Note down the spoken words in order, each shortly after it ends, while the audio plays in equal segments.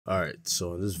Alright,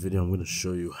 so in this video I'm going to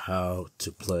show you how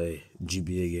to play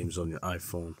GBA games on your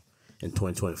iPhone in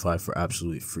 2025 for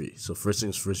absolutely free. So first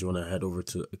things first, you want to head over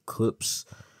to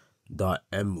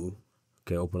eclipse.mu.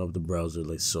 Okay, open up the browser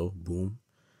like so, boom.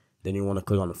 Then you want to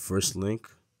click on the first link.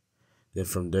 Then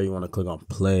from there you want to click on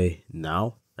play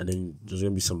now. And then there's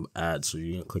going to be some ads, so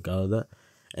you're going to click out of that.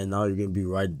 And now you're going to be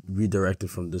redirected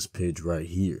from this page right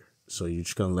here. So you're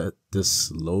just going to let this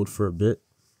load for a bit.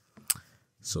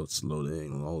 So it's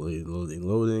loading.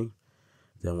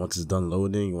 Then once it's done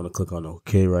loading, you want to click on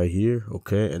OK right here.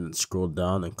 Okay, and then scroll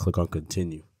down and click on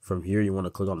continue. From here, you want to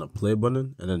click on the play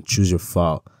button and then choose your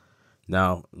file.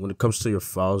 Now, when it comes to your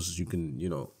files, you can,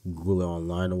 Google it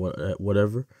online or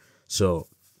whatever. So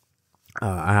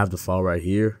I have the file right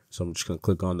here. So I'm just going to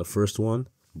click on the first one.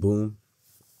 Boom.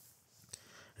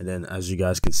 And then as you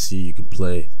guys can see, you can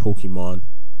play Pokemon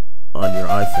on your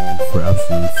iPhone for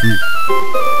absolutely free.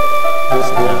 So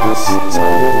yeah,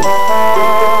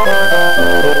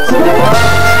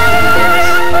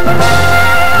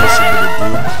 that's how you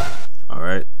do.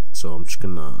 Alright, so I'm just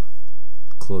gonna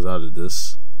close out of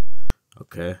this.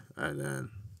 Okay, and then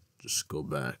just go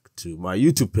back to my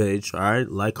YouTube page. Alright,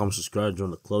 like, comment, subscribe,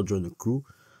 join the club, join the crew.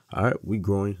 Alright, we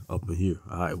growing up in here.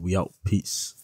 Alright, we out. Peace.